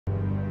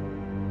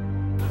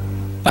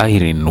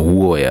Irene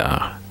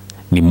Uwoya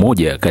ni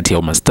mmoja kati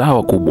ya mastaa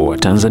wakubwa wa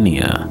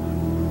Tanzania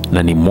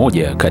na ni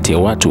mmoja kati ya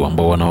watu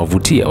ambao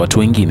wanawavutia watu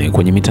wengine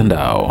kwenye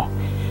mitandao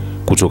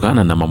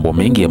kutokana na mambo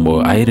mengi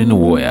ambayo Irene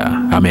Uwoya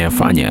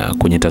ameyafanya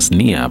kwenye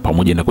tasnia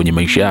pamoja na kwenye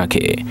maisha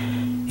yake.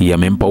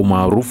 Yamempa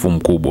umaarufu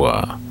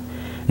mkubwa,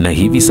 na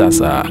hivi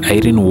sasa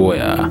Irene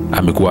Uwoya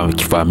amekuwa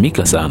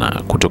akifahamika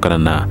sana kutokana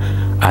na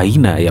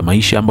aina ya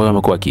maisha ambayo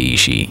amekuwa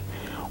akiishi.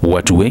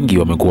 Watu wengi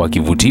wamekuwa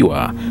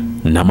wakivutiwa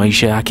na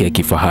maisha yake ya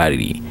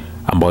kifahari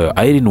ambayo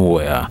Irene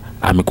Uwoya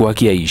amekuwa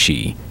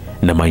akiishi,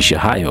 na maisha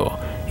hayo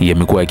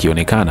yamekuwa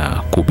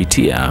yakionekana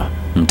kupitia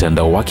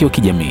mtandao wake wa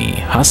kijamii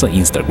hasa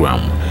Instagram,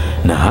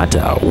 na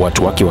hata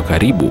watu wake wa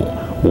karibu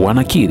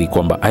wanakiri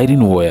kwamba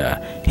Irene Uwoya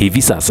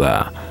hivi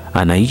sasa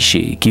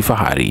anaishi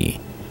kifahari,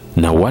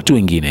 na watu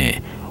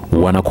wengine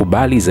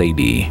wanakubali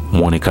zaidi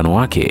muonekano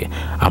wake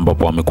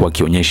ambapo amekuwa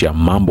akionyesha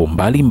mambo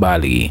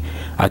mbalimbali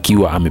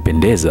akiwa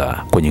amependeza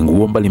kwenye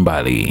nguo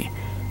mbalimbali.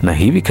 Na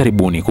hivi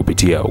karibuni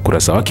kupitia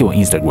ukurasa wake wa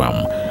Instagram,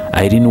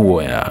 Irene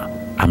Uwoya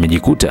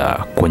amejikuta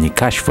kwenye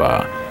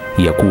kashfa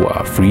ya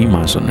kuwa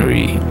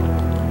Freemasonry.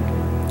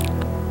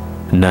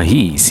 Na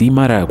hii si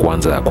mara ya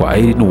kwanza kwa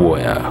Irene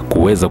Uwoya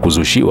kuweza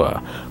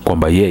kuzushiwa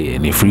kwamba yeye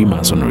ni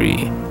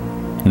Freemasonry,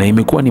 na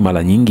imekuwa ni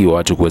mara nyingi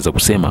watu kuweza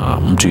kusema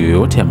mtu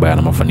yoyote ambaye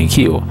ana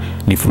mafanikio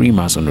ni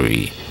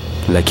Freemasonry,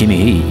 lakini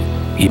hii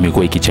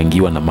imekuwa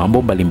ikichangiwa na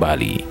mambo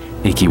mbalimbali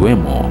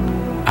ikiwemo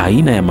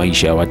aina ya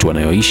maisha ya watu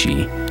wanayoishi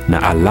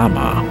na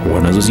alama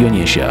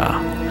wanazozionyesha.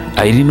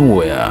 Irene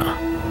Uwoya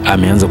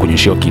ameanza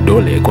kuonyeshewa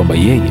kidole kwamba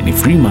yeye ni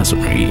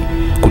Freemasonry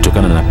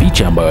kutokana na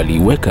picha ambayo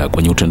aliiweka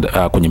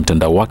kwenye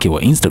mtandao wake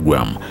wa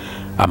Instagram,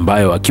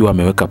 ambayo akiwa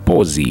ameweka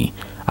pozi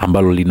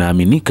ambalo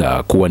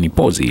linaaminika kuwa ni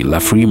pozi la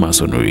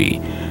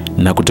Freemasonry.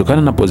 Na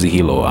kutokana na pozi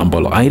hilo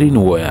ambalo Irene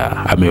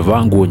Uwoya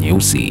amevaa nguo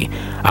nyeusi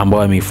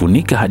ambayo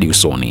ameifunika hadi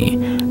usoni,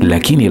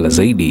 lakini la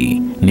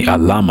zaidi ni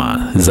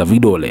alama za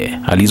vidole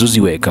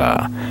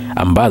alizoziweka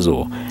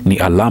ambazo ni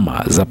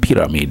alama za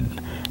pyramid,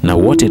 na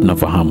wote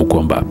tunafahamu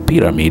kwamba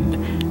pyramid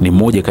ni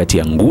moja kati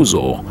ya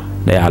nguzo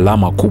na ya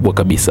alama kubwa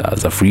kabisa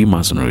za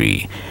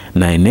Freemasonry,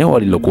 na eneo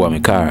alilokuwa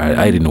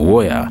amekaa Irene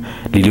Uwoya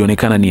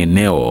lilionekana ni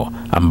eneo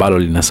ambalo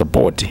lina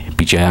support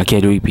picha yake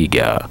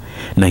aliyoipiga.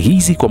 Na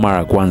hizi kwa mara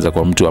ya kwanza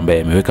kwa mtu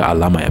ambaye ameweka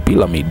alama ya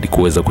pyramid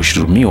kuweza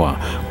kushutumiwa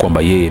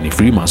kwamba yeye ni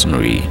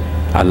Freemasonry.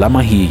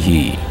 Alama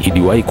hii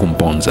iliwahi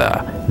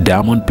kumponza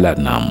Diamond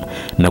Platinum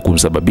na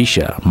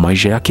kumsababisha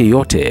maisha yake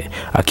yote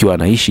akiwa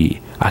anaishi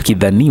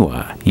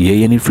akidhaniwa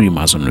yeye ni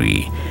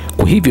Freemasonry.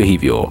 Kwa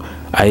hivyo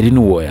Irene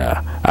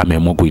Uwoya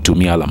ameamua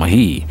kuitumia alama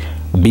hii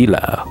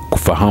bila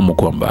kufahamu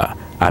kwamba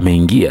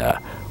ameingia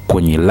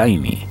kwenye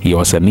laini ya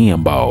wasanii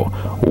ambao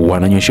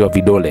wananyoshewa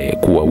vidole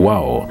kuwa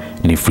wao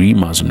ni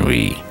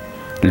Freemasonry.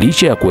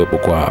 Licha ya kuwepo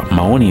kwa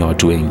maoni ya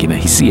watu wengi na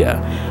hisia,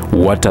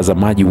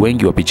 watazamaji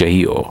wengi wa picha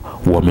hiyo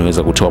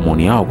wameweza kutoa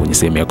maoni yao kwenye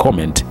sehemu ya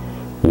comment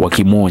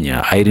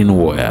wakimwonya Irene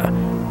Uwoya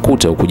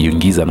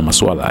kujiingiza na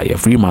masuala ya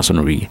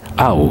Freemasonry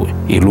au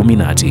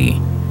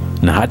Illuminati.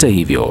 Na hata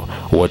hivyo,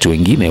 watu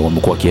wengine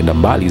wamekuwa wakienda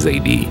mbali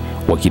zaidi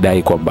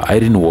wakidai kwamba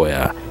Irene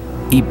Uwoya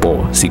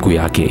ipo siku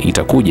yake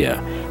itakuja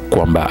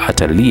kwamba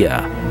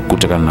atalia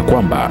kutokana na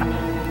kwamba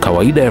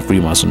kawaida ya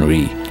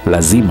Freemasonry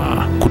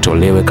lazima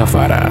kutolewe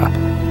kafara.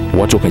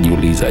 Watu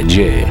wakajiuliza,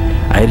 je,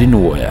 Irene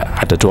Uwoya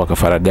atatoa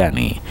kafara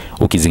gani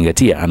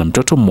ukizingatia ana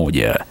mtoto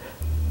mmoja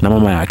na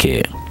mama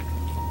yake?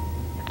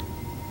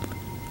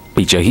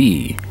 Picha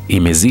hii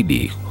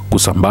imezidi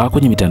kusambaa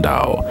kwenye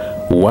mitandao,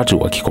 watu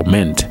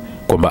wakicomment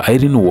kwamba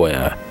Irene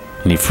Uwoya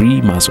ni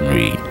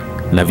Freemasonry,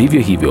 na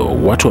vivyo hivyo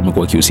watu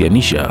wamekuwa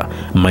wakihusianisha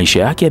maisha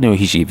yake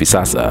yanayoishi hivi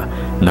sasa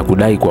na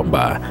kudai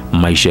kwamba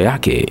maisha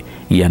yake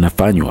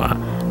yanafanywa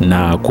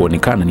na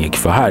kuonekana ni ya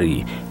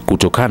kifahari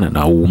kutokana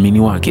na uumini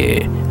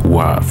wake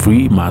wa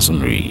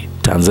Freemasonry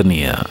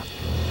Tanzania.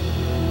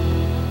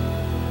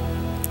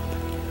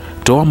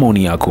 Toa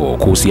maoni yako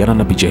kuhusiana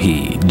na picha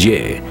hii.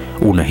 Je,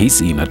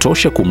 unahisi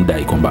inatosha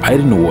kumdai kwamba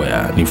Irene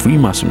Uwoya ni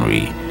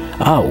Freemasonry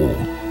au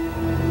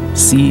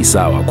si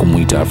sawa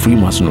kumuita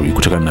Freemasonry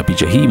kutokana na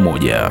picha hii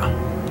moja?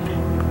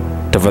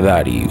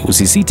 Tafadhali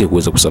usisite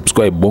kuweza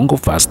kusubscribe Bongo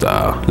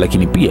Faster,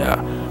 lakini pia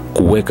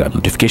kuweka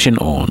notification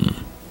on.